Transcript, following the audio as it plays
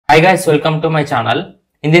Hi guys, welcome to my channel.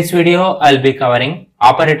 In this video, I'll be covering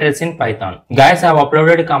operators in Python. Guys, I've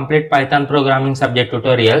uploaded complete Python programming subject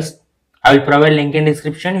tutorials. I will provide link in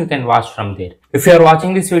description. You can watch from there. If you are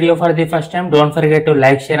watching this video for the first time, don't forget to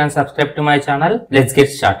like, share and subscribe to my channel. Let's get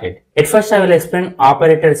started. At first, I will explain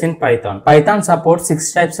operators in Python. Python supports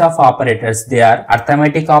 6 types of operators. They are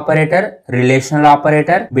arithmetic operator, relational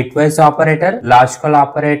operator, bitwise operator, logical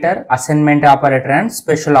operator, assignment operator and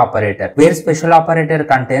special operator. Where special operator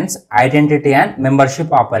contains identity and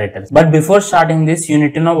membership operators. But before starting this, you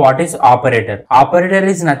need to know what is operator. Operator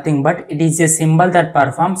is nothing but it is a symbol that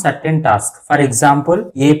performs certain tasks. For example,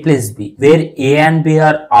 A plus B, where A and B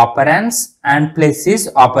are operands and plus is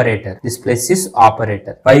operator. This plus is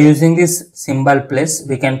operator. By using this symbol plus,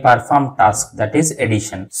 we can perform task, that is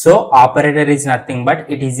addition. So operator is nothing but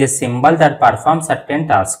it is a symbol that performs certain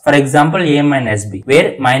tasks. For example, A minus B,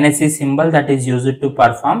 where minus is symbol that is used to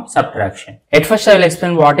perform subtraction. At first, I will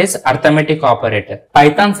explain what is arithmetic operator.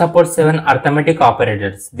 Python supports 7 arithmetic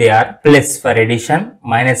operators. They are plus for addition,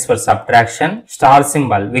 minus for subtraction, star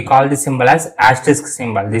symbol, we call this symbol as asterisk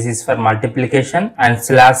symbol, this is for multiplication, and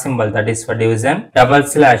slash symbol, that is for division, double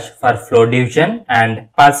slash for floor division, and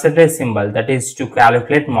percentage symbol, that is to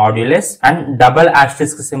calculate modulus, and double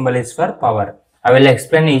asterisk symbol is for power. I will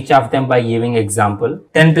explain each of them by giving example.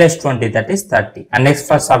 10 plus 20, that is 30. And next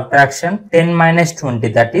for subtraction, 10 minus 20,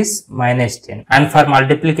 that is minus 10. And for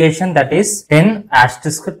multiplication, that is 10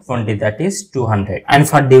 asterisk 20, that is 200. And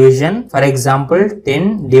for division, for example,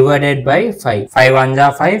 10 divided by 5. 5 1 ja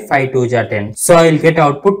 5, 5 2 ja 10. So I will get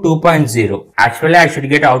output 2.0. Actually, I should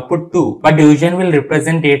get output 2. But division will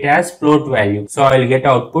represent it as float value. So I will get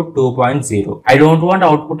output 2.0. I don't want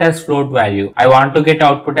output as float value. I want to get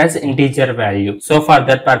output as integer value. So for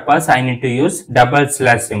that purpose, I need to use double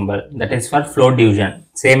slash symbol, that is for float division.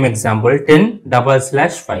 Same example, 10 double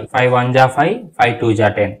slash 5. 5 1 ja 5, 5 2 ja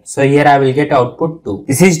 10. So here I will get output 2.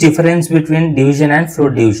 This is difference between division and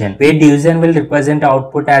float division, where division will represent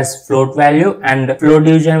output as float value and float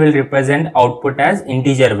division will represent output as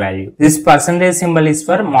integer value. This percentage symbol is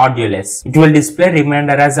for modulus. It will display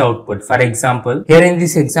remainder as output. For example, here in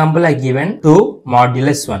this example I given 2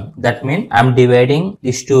 modulus 1. That means I am dividing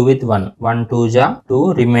this 2 with 1. 1 2 ja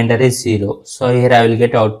 2, remainder is 0. So here I will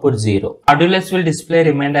get output 0. Modulus will display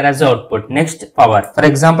remainder as output. Next, power. For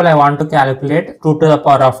example, I want to calculate 2 to the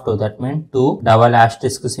power of 2. That means 2 double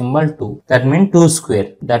asterisk symbol 2. That means 2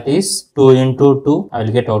 square. That is 2 into 2. I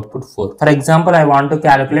will get output 4. For example, I want to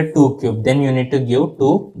calculate 2 cube. Then you need to give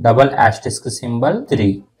 2 double asterisk symbol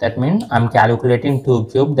 3. That means I am calculating 2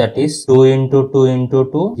 cube, that is 2 into 2 into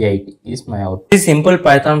 2, 8 is my output. This simple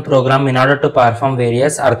Python program in order to perform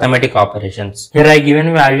various arithmetic operations. Here I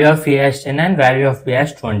given value of A as 10 and value of B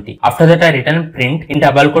as 20. After that I written print. In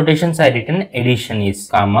double quotations I written addition is,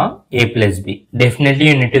 comma, A plus B. Definitely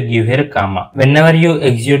you need to give here comma. Whenever you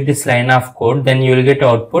execute this line of code, then you will get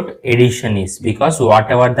output addition is, because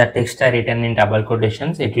whatever the text I written in double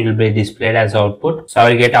quotations, it will be displayed as output. So I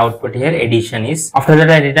will get output here addition is. After that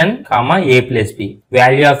I written comma A plus B.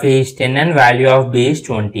 Value of A is 10 and value of B is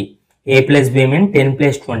 20. A plus B means 10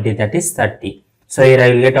 plus 20, that is 30. So here I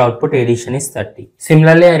will get output addition is 30.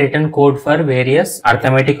 Similarly, I written code for various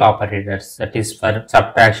arithmetic operators, that is for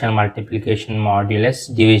subtraction, multiplication,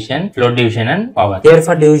 modulus, division, float division and power. Here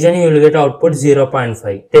for division you will get output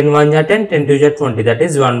 0.5. 10 1 ja 10, 10 2 ja 20, that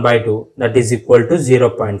is 1 by 2, that is equal to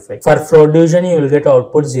 0.5. For float division you will get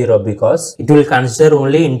output 0 because it will consider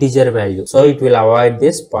only integer value. So it will avoid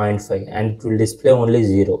this 0.5 and it will display only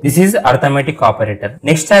 0. This is arithmetic operator.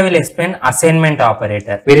 Next I will explain assignment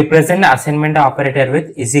operator. We represent assignment operator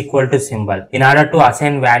with is equal to symbol. In order to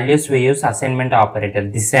assign values, we use assignment operator.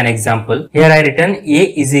 This is an example. Here I written A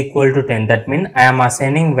is equal to 10. That means I am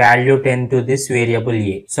assigning value 10 to this variable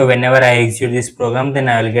A. So whenever I execute this program, then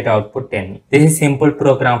I will get output 10. This is simple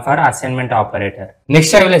program for assignment operator.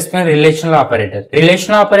 Next I will explain relational operator.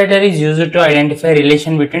 Relational operator is used to identify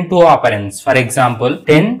relation between two operands. For example,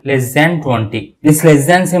 10 less than 20. This less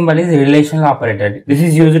than symbol is relational operator. This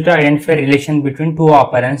is used to identify relation between two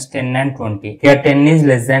operands 10 and 20. Here 10 is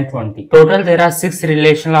less than 20. Total there are 6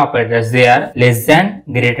 relational operators. They are less than,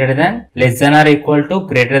 greater than, less than or equal to,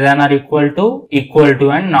 greater than or equal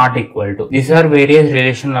to and not equal to. These are various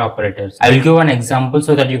relational operators. I will give an example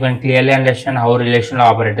so that you can clearly understand how relational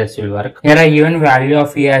operators will work. Here I given value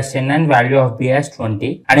of A as 10 and value of B as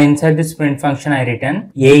 20, and inside this print function I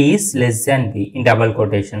written A is less than B in double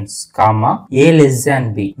quotations, comma, A less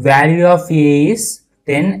than B. Value of A is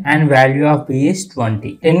 10 and value of b is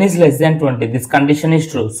 20. 10 is less than 20. This condition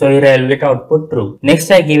is true. So here I will get output true. Next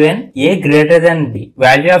I given a greater than b.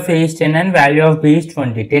 Value of a is 10 and value of b is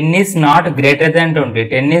 20. 10 is not greater than 20.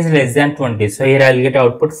 10 is less than 20. So here I will get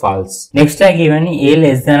output false. Next I given a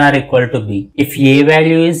less than or equal to b. If a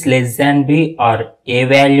value is less than b or a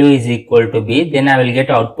value is equal to b, then I will get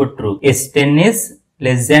output true. Yes, 10 is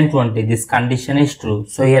less than 20. This condition is true.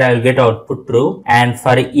 So here I will get output true. And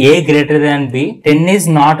for a greater than b, 10 is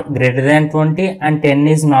not greater than 20 and 10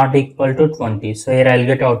 is not equal to 20. So here I will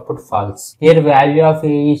get output false. Here value of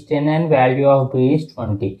a is 10 and value of b is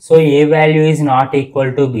 20. So a value is not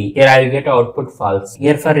equal to b. Here I will get output false.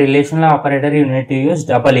 Here for relational operator you need to use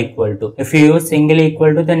double equal to. If you use single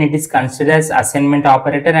equal to, then it is considered as assignment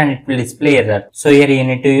operator and it will display error. So here you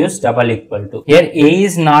need to use double equal to. Here a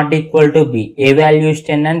is not equal to b. A value is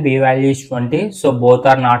 10 and b value is 20. So both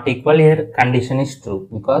are not equal. Here condition is true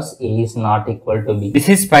because a is not equal to b. This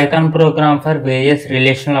is Python program for various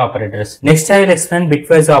relational operators. Next I will explain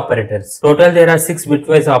bitwise operators. Total there are 6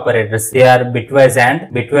 bitwise operators. They are bitwise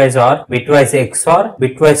AND, bitwise OR, bitwise XOR,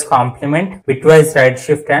 bitwise complement, bitwise right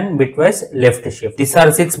shift and bitwise left shift. These are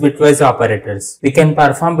 6 bitwise operators. We can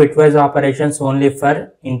perform bitwise operations only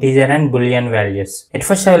for integer and boolean values. At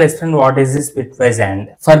first I will explain what is this bitwise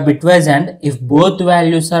AND. For bitwise AND, if both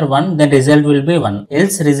values are 1, then result will be 1,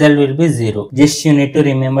 else result will be 0. Just you need to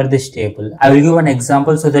remember this table. I will give an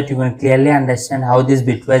example so that you can clearly understand how this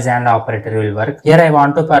bitwise AND operator will work. Here I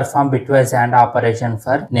want to perform bitwise AND operation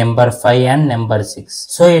for number 5 and number 6.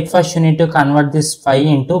 So at first you need to convert this 5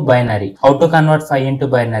 into binary. How to convert 5 into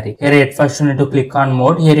binary? Here at first you need to click on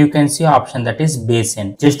mode. Here you can see option that is base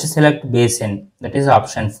n. Just select base n. That is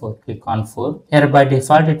option 4. Click on 4. Here by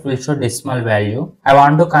default it will show decimal value. I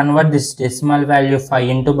want to convert this decimal value 5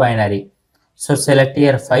 into binary. So select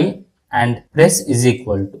here 5 and press is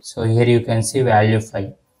equal to. So here you can see value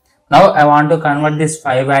 5. Now I want to convert this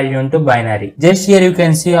 5 value into binary. Just here you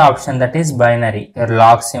can see option that is binary. Here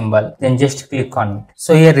log symbol. Then just click on it.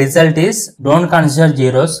 So here result is don't consider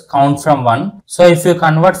zeros. Count from 1. So if you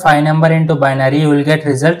convert 5 number into binary, you will get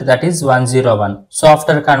result that is 101. So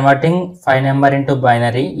after converting 5 number into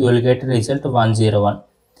binary, you will get result 101.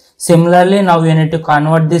 Similarly, now you need to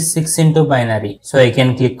convert this 6 into binary. So you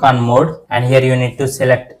can click on mode and here you need to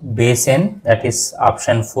select base n, that is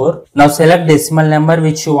option 4. Now select decimal number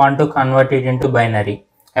which you want to convert it into binary.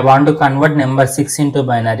 I want to convert number 6 into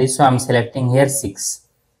binary, so I am selecting here 6.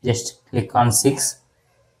 Just click on 6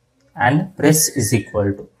 and press is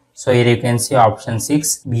equal to. So here you can see option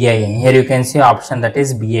 6 bin. Here you can see option that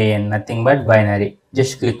is bin, nothing but binary.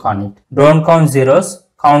 Just click on it. Don't count zeros.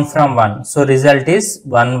 Count from 1. So result is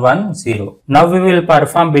 110. Now we will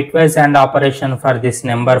perform bitwise AND operation for this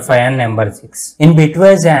number 5 and number 6. In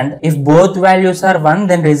bitwise AND, if both values are 1,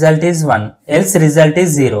 then result is 1. Else result is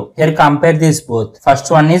 0. Here compare these both.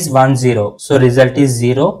 First one is 10. So result is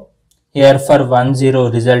 0. Here for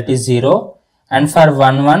 10 result is 0. And for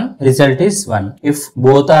 11 result is 1. If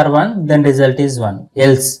both are 1, then result is 1.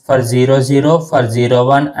 Else for 0 0, for 0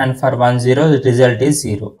 1 and for 1 0 result is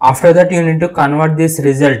 0. After that you need to convert this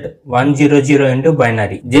result 100 into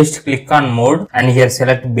binary. Just click on mode and here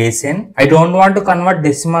select base n. I don't want to convert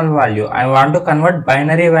decimal value. I want to convert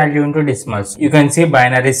binary value into decimals. You can see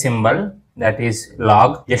binary symbol, that is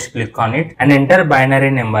log. Just click on it and enter binary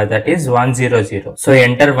number, that is 100. So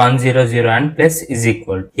enter 100 and plus is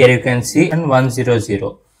equal. Here you can see and 100.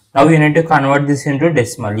 Now you need to convert this into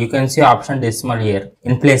decimal. You can see option decimal here.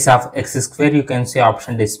 In place of x square, you can see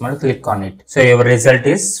option decimal. Click on it. So your result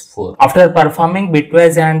is 4. After performing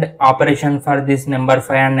bitwise AND operation for this number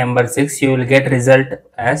 5 and number 6, you will get result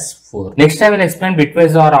as 4. Next I will explain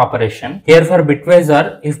bitwise OR operation. Here for bitwise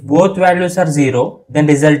OR, if both values are 0, then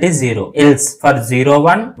result is 0. Else for 0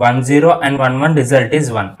 1, 1 0 and 1 1 result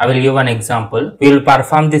is 1. I will give an example. We will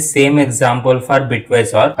perform the same example for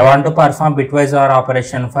bitwise OR. I want to perform bitwise OR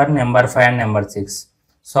operation for number 5 and number 6.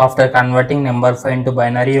 So after converting number 5 into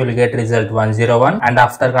binary, you will get result 101, and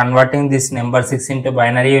after converting this number 6 into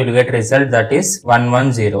binary, you will get result that is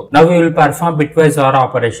 110. Now we will perform bitwise OR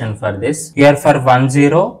operation for this. Here for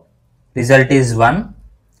 10 result is 1,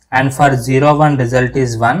 and for 01 result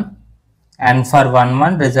is 1, and for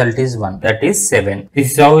 11 result is 1, that is 7.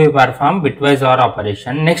 This is how we perform bitwise OR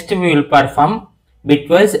operation. Next we will perform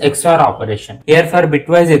bitwise XOR operation. Here for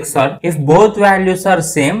bitwise XOR, if both values are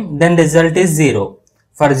same, then result is 0.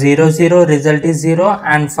 For 0 0 result is 0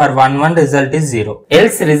 and for 1 1 result is 0.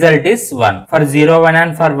 Else result is 1. For 0 1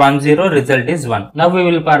 and for 1 0 result is 1. Now we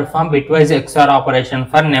will perform bitwise XOR operation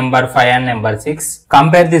for number 5 and number 6.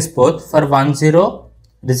 Compare this both. For 1 0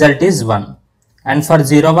 result is 1 and for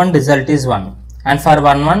 0 1 result is 1. and for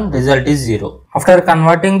 1 1 result is 0. After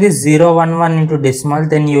converting this 0 1 1 into decimal,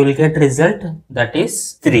 then you will get result that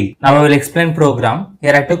is 3. Now I will explain program.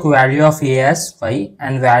 Here I took value of a as 5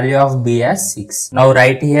 and value of b as 6. Now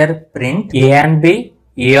write here print a and b,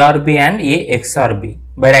 a or b and a XOR b.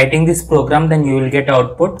 By writing this program, then you will get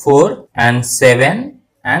output 4 and 7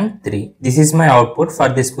 and 3. This is my output for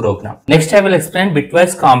this program. Next I will explain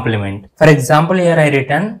bitwise complement. For example, here I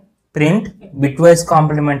written print bitwise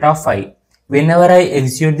complement of 5. Whenever I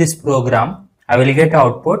execute this program, I will get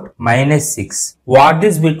output -6. What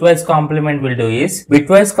this bitwise complement will do is,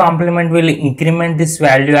 bitwise complement will increment this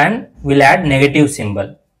value and will add negative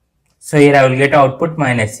symbol. So here I will get output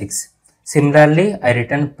 -6. Similarly, I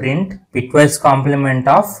return print bitwise complement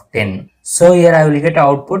of 10. So here I will get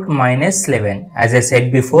output -11. As I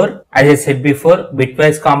said before,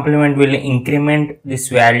 bitwise complement will increment this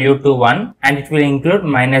value to 1 and it will include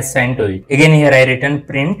minus sign to it. Again here I return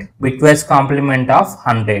print bitwise complement of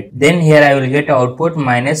 100. Then here I will get output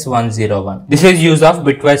 -101. This is use of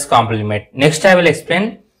bitwise complement. Next I will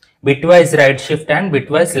explain bitwise right shift and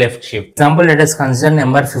bitwise left shift. Example, let us consider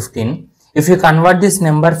number 15. If you convert this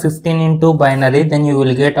number 15 into binary, then you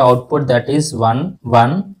will get output that is 1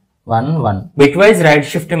 1 1 1. Bitwise right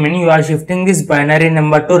shift means you are shifting this binary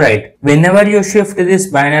number to right. Whenever you shift this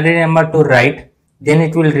binary number to right, then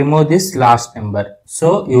it will remove this last number. So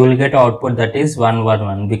you will get output that is 1 1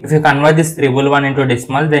 1. If you convert this 111 into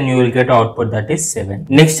decimal, then you will get output that is 7.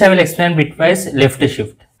 Next I will explain bitwise left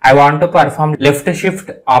shift. I want to perform left shift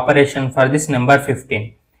operation for this number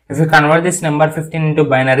 15. If you convert this number 15 into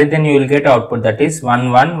binary, then you will get output that is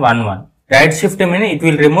 1 1 1 1. Right shift means it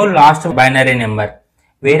will remove last binary number.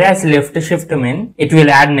 Whereas left shift means it will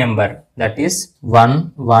add number, that is 1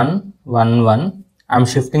 1 1 1. I am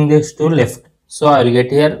shifting this to left. So I will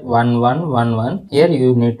get here 1 1 1 1. Here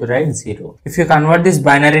you need to write 0. If you convert this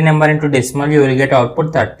binary number into decimal, you will get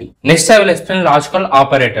output 30. Next I will explain logical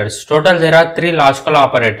operators. Total there are 3 logical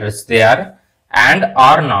operators. They are and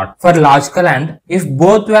or not. For logical and, if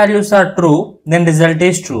both values are true, then result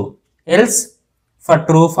is true. Else for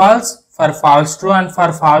true false, for false true and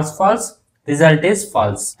for false false, result is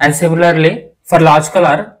false. And similarly for logical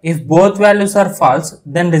or, if both values are false,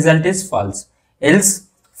 then result is false. Else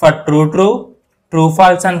for true true, true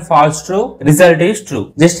false and false true, result is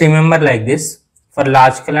true. Just remember like this. For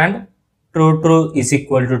logical and, true true is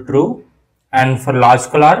equal to true, and for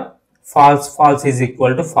logical or, false false is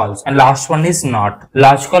equal to false. And last one is not.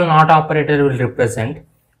 Logical not operator will represent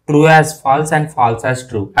true as false and false as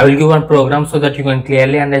true. I will give one program so that you can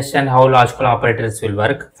clearly understand how logical operators will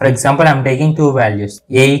work. For example, I am taking two values,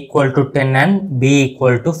 a equal to 10 and b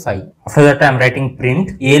equal to 5. After that I am writing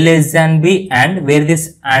print a less than b, and where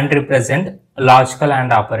this and represent logical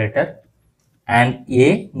and operator, and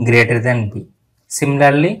a greater than b.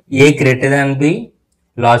 Similarly, a greater than b,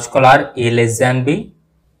 logical or a less than b.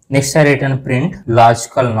 Next I return print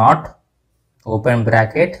logical not, open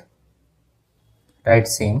bracket, write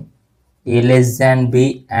same, a less than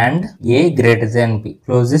b and a greater than b,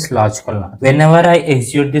 close this logical not. Whenever I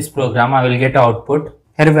execute this program, I will get output.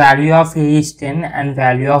 Here value of a is 10 and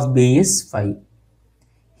value of b is 5.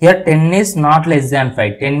 Here 10 is not less than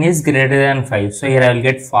 5, 10 is greater than 5. So here I will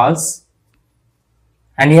get false.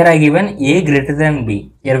 And here I given a greater than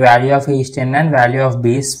b. Here value of a is 10 and value of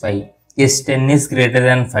b is 5. Yes, 10 is greater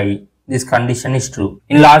than 5. This condition is true.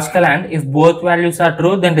 In logical and, if both values are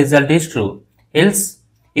true, then result is true. Else,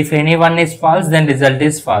 if any one is false, then result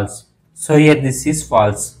is false. So here this is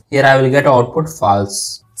false. Here I will get output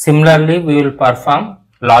false. Similarly, we will perform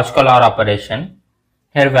logical OR operation.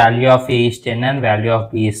 Here value of a is 10 and value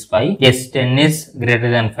of b is 5. Yes, 10 is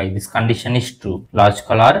greater than 5. This condition is true.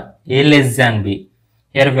 Logical OR a less than b.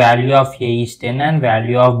 Here value of a is 10 and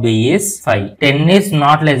value of b is 5. 10 is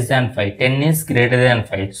not less than 5. 10 is greater than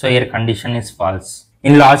 5. So here condition is false.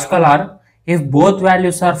 In logical OR, if both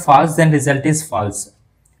values are false, then result is false.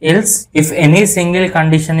 Else, if any single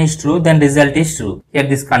condition is true, then result is true. Here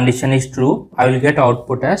this condition is true. I will get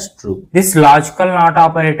output as true. This logical not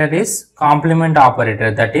operator is complement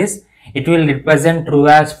operator. That is, it will represent true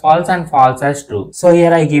as false and false as true. So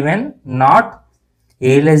here I given not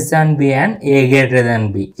a less than b and a greater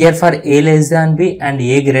than b. Here for a less than b and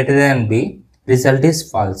a greater than b, result is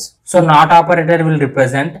false. So not operator will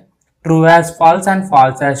represent true as false and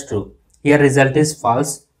false as true. Here result is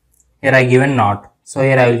false. Here I given not. So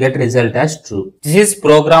here I will get result as true. This is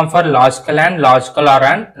program for logical and logical OR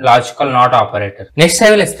and logical not operator. Next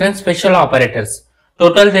I will explain special operators.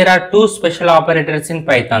 Total there are 2 special operators in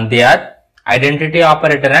Python. They are identity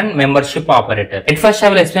operator and membership operator. At first I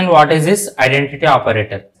will explain what is this identity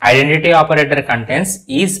operator. Identity operator contains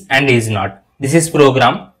is and is not. This is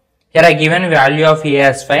program. Here I given value of A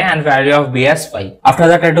as 5 and value of B as 5. After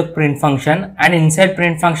that I took print function, and inside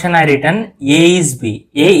print function I written A is B.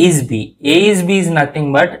 A is B. A is B is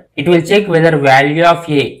nothing but it will check whether value of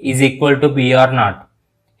A is equal to B or not.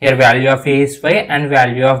 Here value of A is 5 and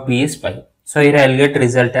value of B is 5. So here I will get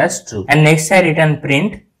result as true. And next I return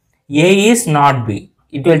print A is not B.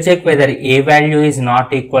 It will check whether A value is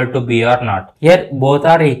not equal to B or not. Here both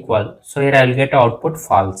are equal. So here I will get output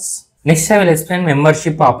false. Next I will explain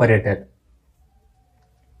membership operator.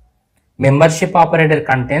 Membership operator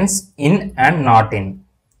contains in and not in.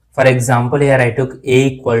 For example, here I took A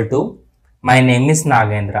equal to my name is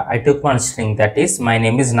Nagendra. I took one string, that is my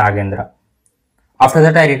name is Nagendra. After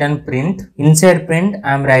that I return print. Inside print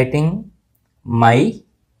I am writing my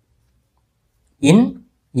in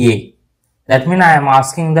A. That means I am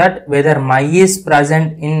asking that whether my is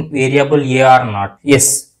present in variable A or not.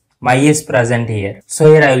 Yes, my is present here.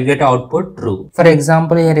 So here I will get output true. For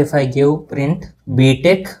example, here if I give print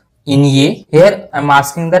btech in A, here I am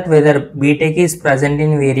asking that whether btech is present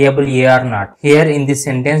in variable A or not. Here in this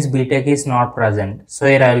sentence btech is not present. So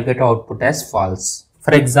here I will get output as false.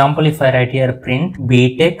 For example, if I write here print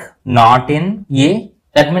btech not in A,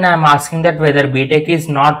 that means I am asking that whether btech is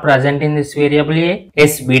not present in this variable A.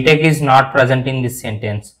 Yes, btech is not present in this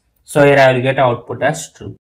sentence. So here I will get output as true.